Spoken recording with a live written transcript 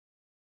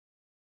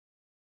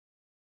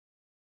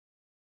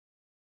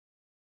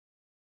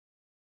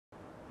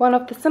One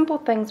of the simple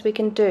things we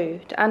can do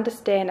to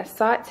understand a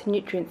site's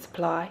nutrient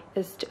supply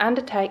is to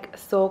undertake a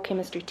soil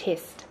chemistry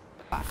test.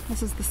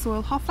 This is the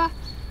soil hoffer,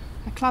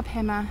 a club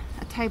hammer,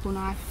 a table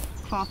knife,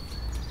 cloth,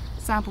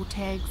 sample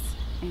tags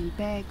and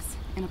bags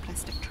and a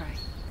plastic tray.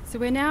 So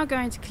we're now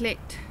going to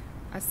collect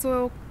a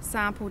soil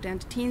sample down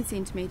to 10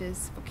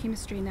 centimetres for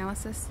chemistry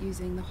analysis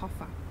using the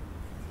hoffer.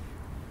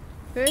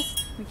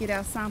 First we get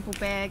our sample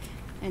bag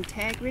and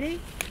tag ready.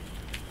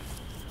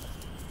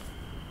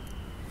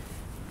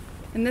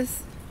 In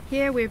this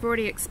here we've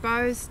already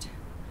exposed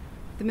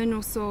the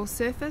mineral soil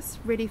surface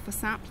ready for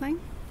sampling.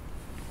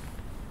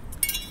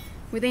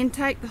 We then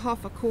take the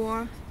hoffer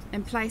core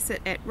and place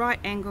it at right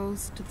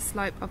angles to the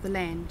slope of the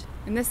land.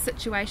 In this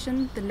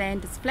situation the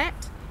land is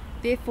flat,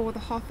 therefore the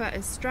hoffer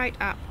is straight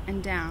up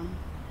and down.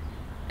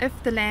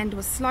 If the land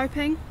was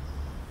sloping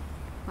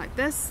like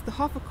this, the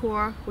hoffer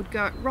core would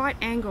go at right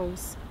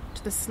angles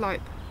to the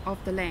slope of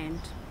the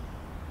land.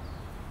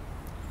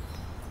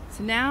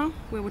 So now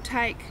we will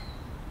take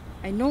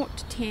a 0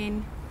 to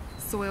 10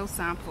 soil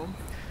sample.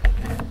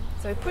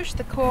 So push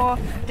the core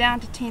down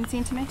to 10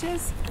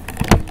 centimetres,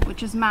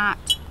 which is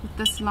marked with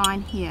this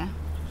line here.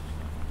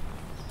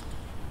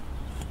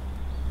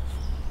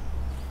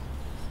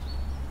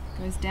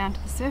 Goes down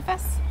to the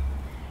surface.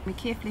 We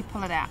carefully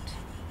pull it out.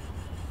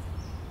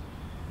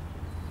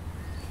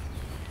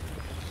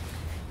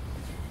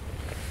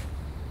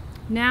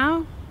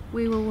 Now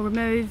we will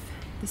remove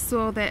the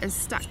soil that is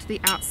stuck to the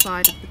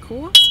outside of the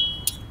core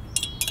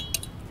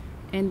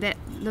and that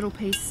little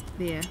piece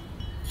there.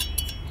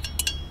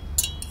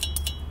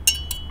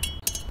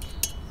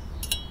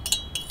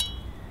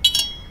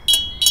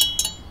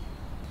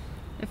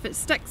 If it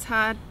sticks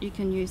hard, you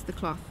can use the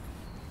cloth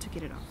to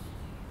get it off.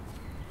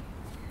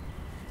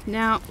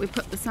 Now we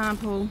put the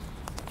sample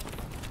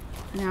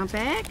in our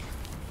bag.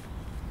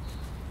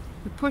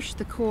 We push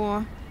the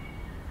core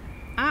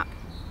up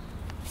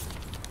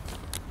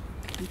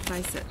and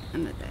place it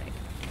in the bag.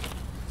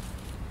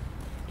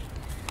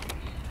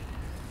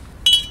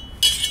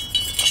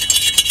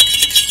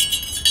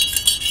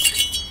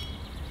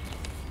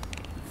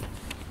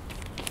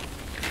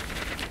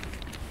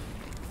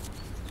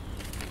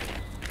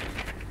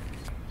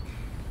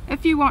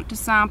 If you want to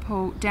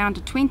sample down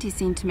to 20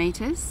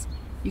 centimetres,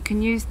 you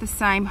can use the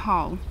same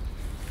hole.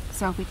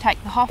 So if we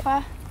take the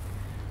hoffer,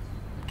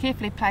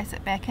 carefully place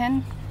it back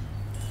in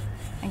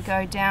and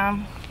go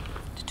down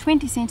to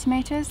 20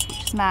 centimetres,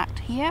 which is marked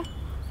here,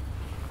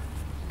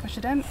 push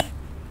it in.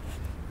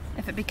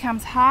 If it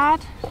becomes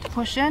hard to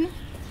push in,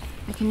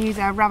 we can use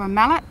our rubber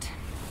mallet .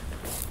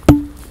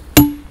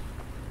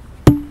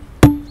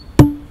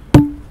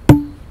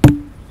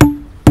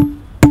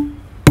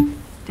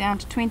 Down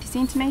to 20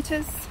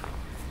 centimetres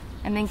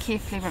and then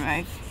carefully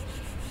remove.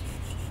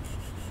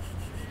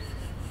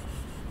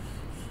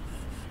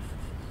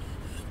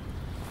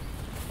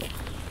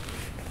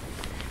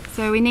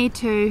 So we need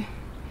to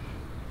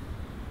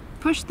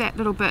push that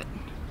little bit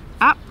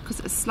up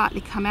because it's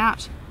slightly come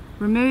out,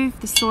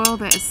 remove the soil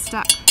that is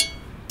stuck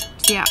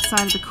to the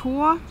outside of the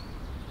core,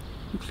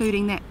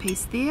 including that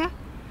piece there,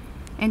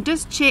 and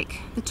just check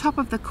the top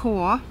of the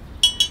core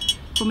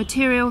for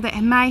material that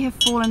may have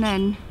fallen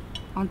in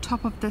on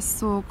top of this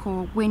soil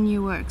core when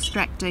you were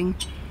extracting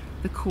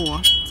the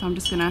core. So I'm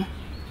just going to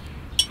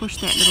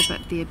push that little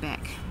bit there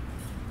back.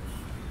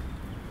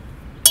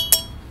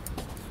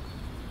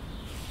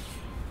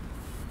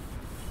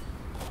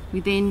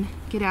 We then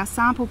get our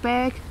sample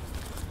bag,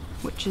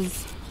 which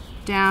is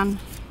down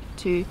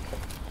to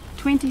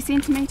 20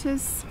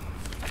 centimetres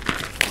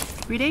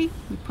ready.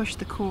 We push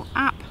the core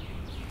up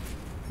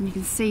and you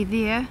can see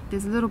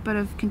there's a little bit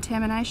of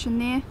contamination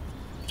there,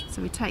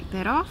 so we take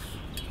that off.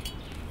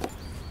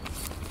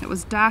 It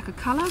was darker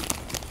colour,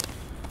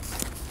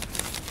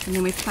 and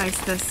then we place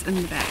this in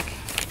the bag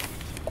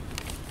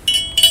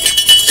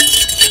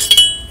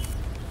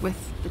with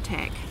the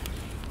tag.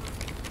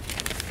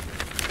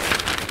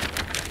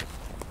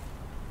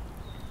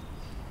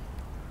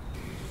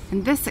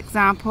 In this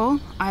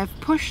example, I have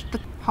pushed the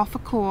hoffer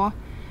core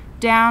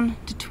down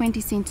to 20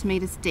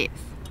 centimetres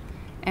depth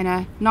and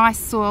a nice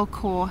soil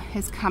core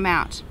has come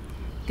out.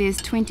 There's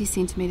 20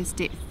 centimetres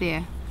depth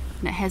there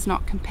and it has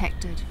not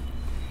compacted.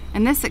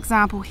 In this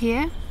example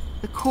here,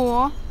 the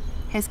core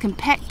has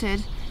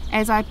compacted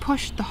as I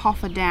pushed the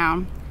hoffer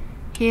down.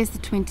 Here's the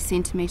 20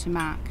 centimetre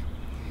mark.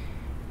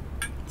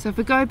 So if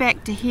we go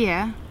back to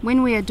here,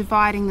 when we are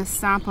dividing this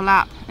sample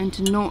up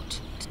into 0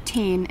 to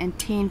 10 and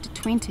 10 to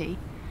 20,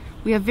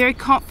 we are very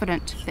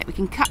confident that we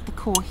can cut the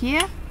core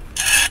here,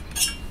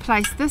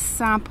 place this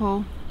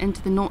sample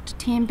into the 0 to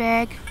 10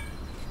 bag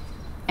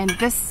and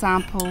this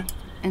sample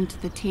into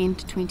the 10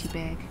 to 20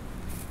 bag.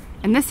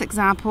 In this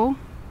example,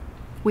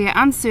 we are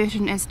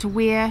uncertain as to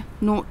where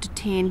 0 to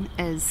 10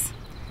 is.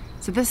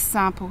 So this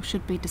sample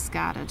should be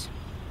discarded.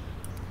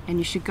 And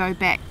you should go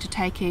back to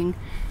taking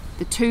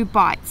the 2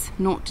 bites,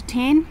 0 to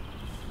 10,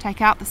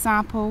 take out the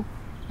sample,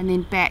 and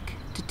then back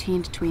to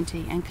 10 to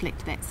 20 and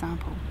collect that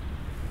sample.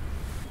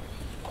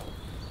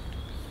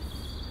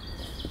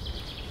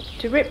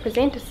 To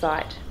represent a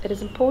site, it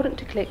is important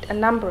to collect a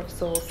number of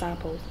soil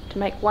samples to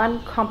make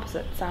one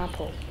composite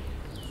sample.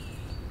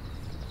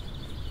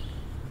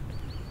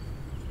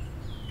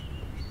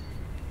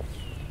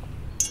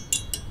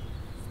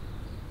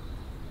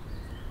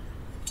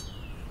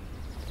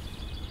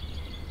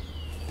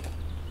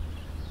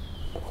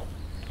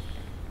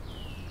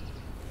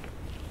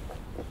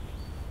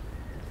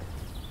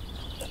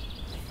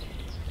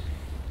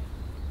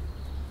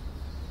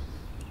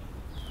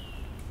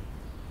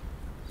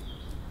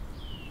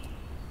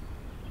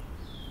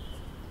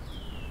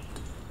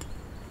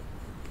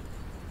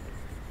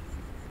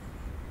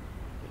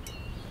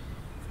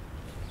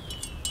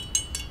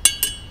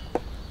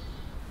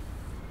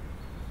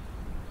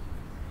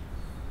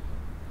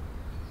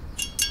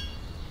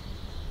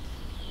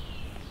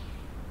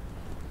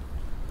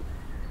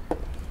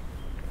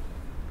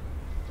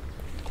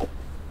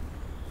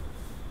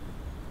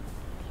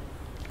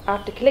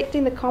 After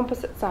collecting the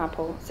composite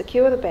sample,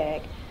 secure the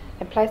bag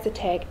and place a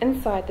tag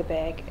inside the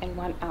bag and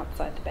one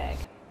outside the bag.